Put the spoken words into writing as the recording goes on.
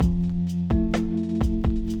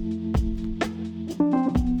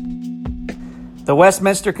The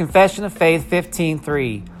Westminster Confession of Faith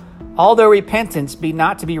 15:3. Although repentance be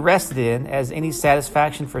not to be rested in as any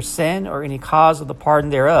satisfaction for sin or any cause of the pardon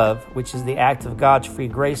thereof, which is the act of God's free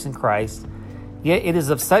grace in Christ, yet it is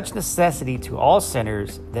of such necessity to all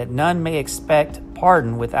sinners that none may expect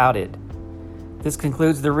pardon without it. This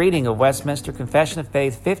concludes the reading of Westminster Confession of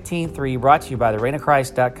Faith 15:3, brought to you by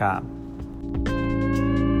thereignofchrist.com.